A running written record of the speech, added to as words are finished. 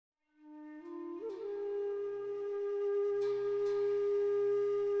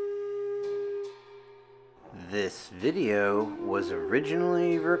This video was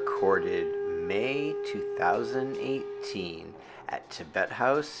originally recorded May 2018 at Tibet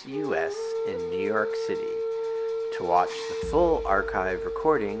House, US in New York City. To watch the full archive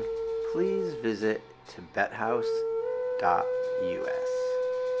recording, please visit tibethouse.us.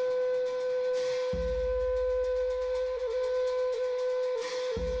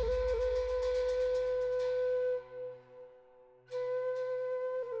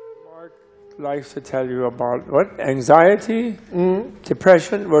 Likes to tell you about what? Anxiety,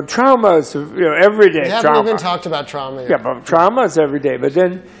 depression, well, traumas, everyday trauma. We haven't even talked about trauma yet. Yeah, but trauma is every day. But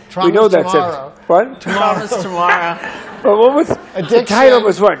then Trauma's we know that's tomorrow. What? Tomorrow's tomorrow. Well, what was Addiction. the title?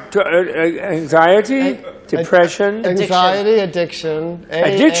 Was what? Anxiety, depression, Anxiety, addiction,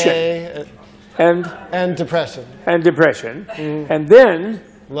 addiction, and depression. And depression, and then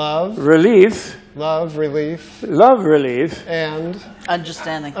Love, relief, love, relief, and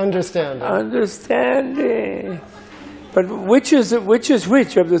Understanding. understanding. understanding. But which is which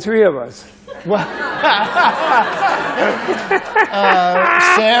of the three of us?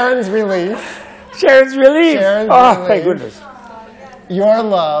 Sharon's relief, Sharon's relief. Sharon's Oh, relief. thank goodness. your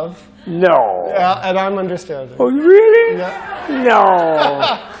love, No. and I'm understanding. Oh, really? Yeah. No.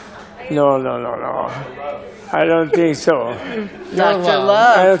 No. I don't think so. Your Dr.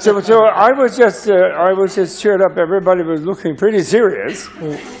 Love. So I was just cheered up. Everybody was looking pretty serious.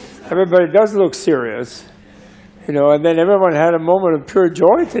 Everybody does look serious, and then everyone had a moment of pure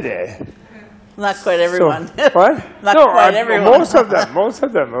joy today. Not quite everyone. So, what? Not quite everyone. Most of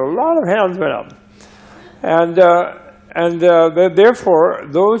them. A lot of hands went up, and therefore,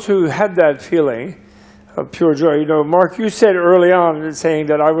 those who had that feeling of pure joy. Mark, you said early on, saying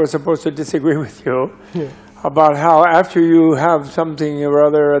that I was supposed to disagree with you. Yeah. About how after you have something or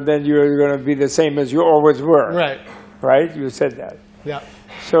other, and then you're going to be the same as you always were. Right. Right? You said that. Yeah.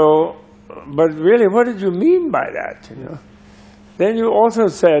 So, but really, what did you mean by that? Then you also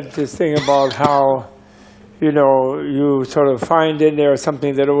said this thing about how, you sort of find in there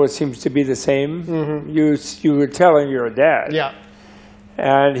something that always seems to be the same. Mm-hmm. You were telling your dad. Yeah.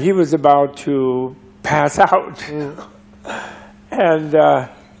 And he was about to pass out.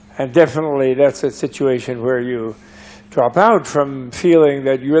 And definitely that's a situation where you drop out from feeling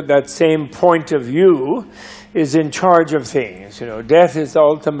that that same point of view is in charge of things. Death is the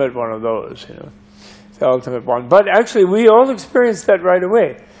ultimate one of those, the ultimate one. But actually, we all experience that right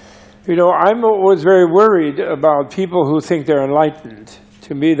away. I'm always very worried about people who think they're enlightened.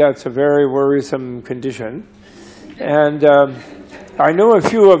 To me, that's a very worrisome condition. And I know a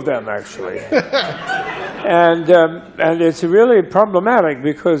few of them, actually. And it's really problematic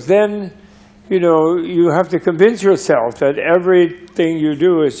because then, you have to convince yourself that everything you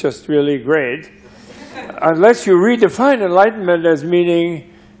do is just really great, unless you redefine enlightenment as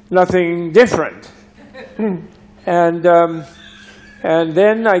meaning nothing different. And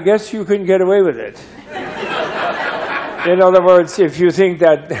then I guess you can get away with it. In other words, if you think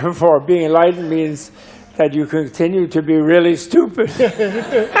that therefore being enlightened means that you continue to be really stupid.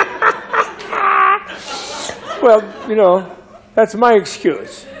 Well, that's my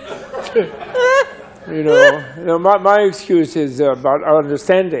excuse. My excuse is about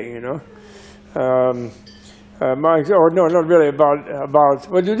understanding, not really about,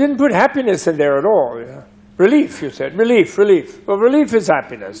 well, you didn't put happiness in there at all. Relief, you said. Relief. Well, relief is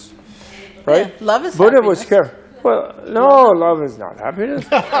happiness, right? Yeah, love is Buddha happiness. was careful. Well, no, love is not happiness.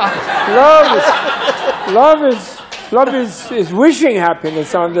 Love is wishing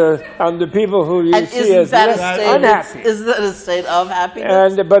happiness on the people who you see as unhappy. Is that a state of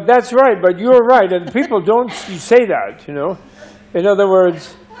happiness? But that's right. But you're right, and people don't say that. In other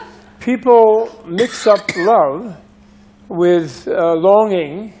words, people mix up love with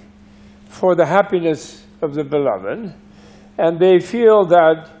longing for the happiness of the beloved, and they feel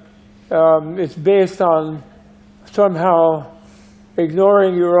that it's based on somehow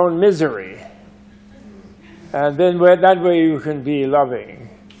ignoring your own misery. And then that way you can be loving,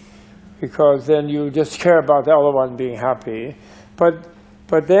 because then you just care about the other one being happy. But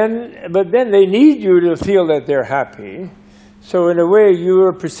then they need you to feel that they're happy. So in a way you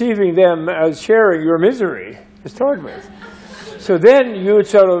are perceiving them as sharing your misery to start with. So then you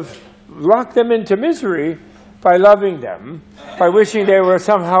sort of lock them into misery by loving them, by wishing they were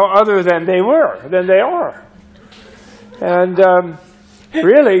somehow other than they are. And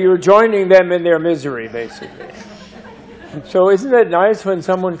really, you're joining them in their misery, basically. So isn't it nice when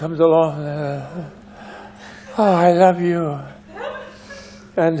someone comes along, oh, I love you,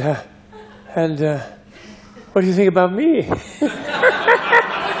 and what do you think about me?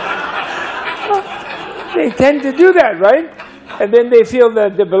 They tend to do that, right? And then they feel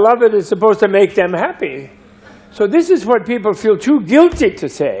that the beloved is supposed to make them happy. So this is what people feel too guilty to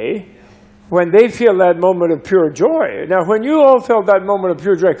say when they feel that moment of pure joy. Now, when you all felt that moment of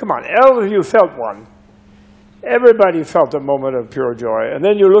pure joy, come on, all of you felt one. Everybody felt a moment of pure joy. And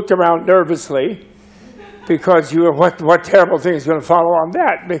then you looked around nervously because you were, what terrible thing is going to follow on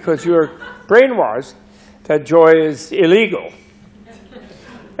that? Because you're brainwashed that joy is illegal.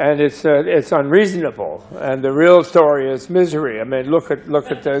 And it's unreasonable. And the real story is misery. I mean, look at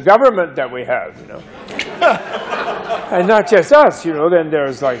the government that we have, you know. And not just us, you know. Then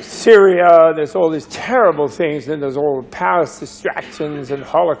there's like Syria, there's all these terrible things. Then there's all past distractions and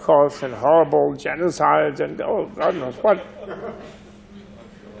Holocaust and horrible genocides and oh, God knows what.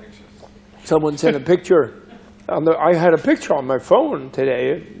 Someone sent a picture. I had a picture on my phone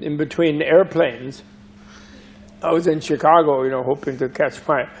today in between airplanes. I was in Chicago, you know, hoping to catch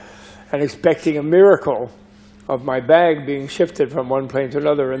and expecting a miracle of my bag being shifted from one plane to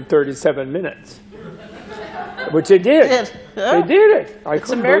another in 37 minutes. Which they did. They did it. I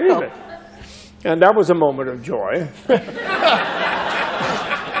couldn't believe it. And that was a moment of joy.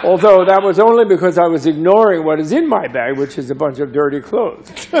 Although that was only because I was ignoring what is in my bag, which is a bunch of dirty clothes.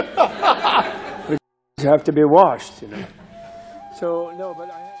 Which have to be washed, you know. So, no,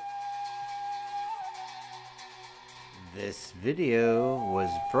 but I had... This video was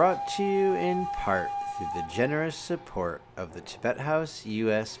brought to you in part through the generous support of the Tibet House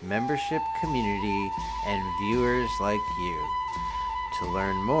US membership community and viewers like you. To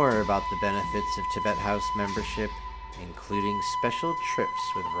learn more about the benefits of Tibet House membership, including special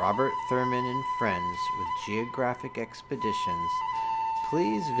trips with Robert Thurman and friends with geographic expeditions,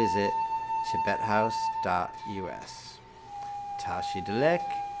 please visit tibethouse.us. Tashi Delek,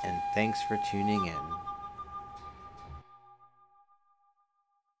 and thanks for tuning in.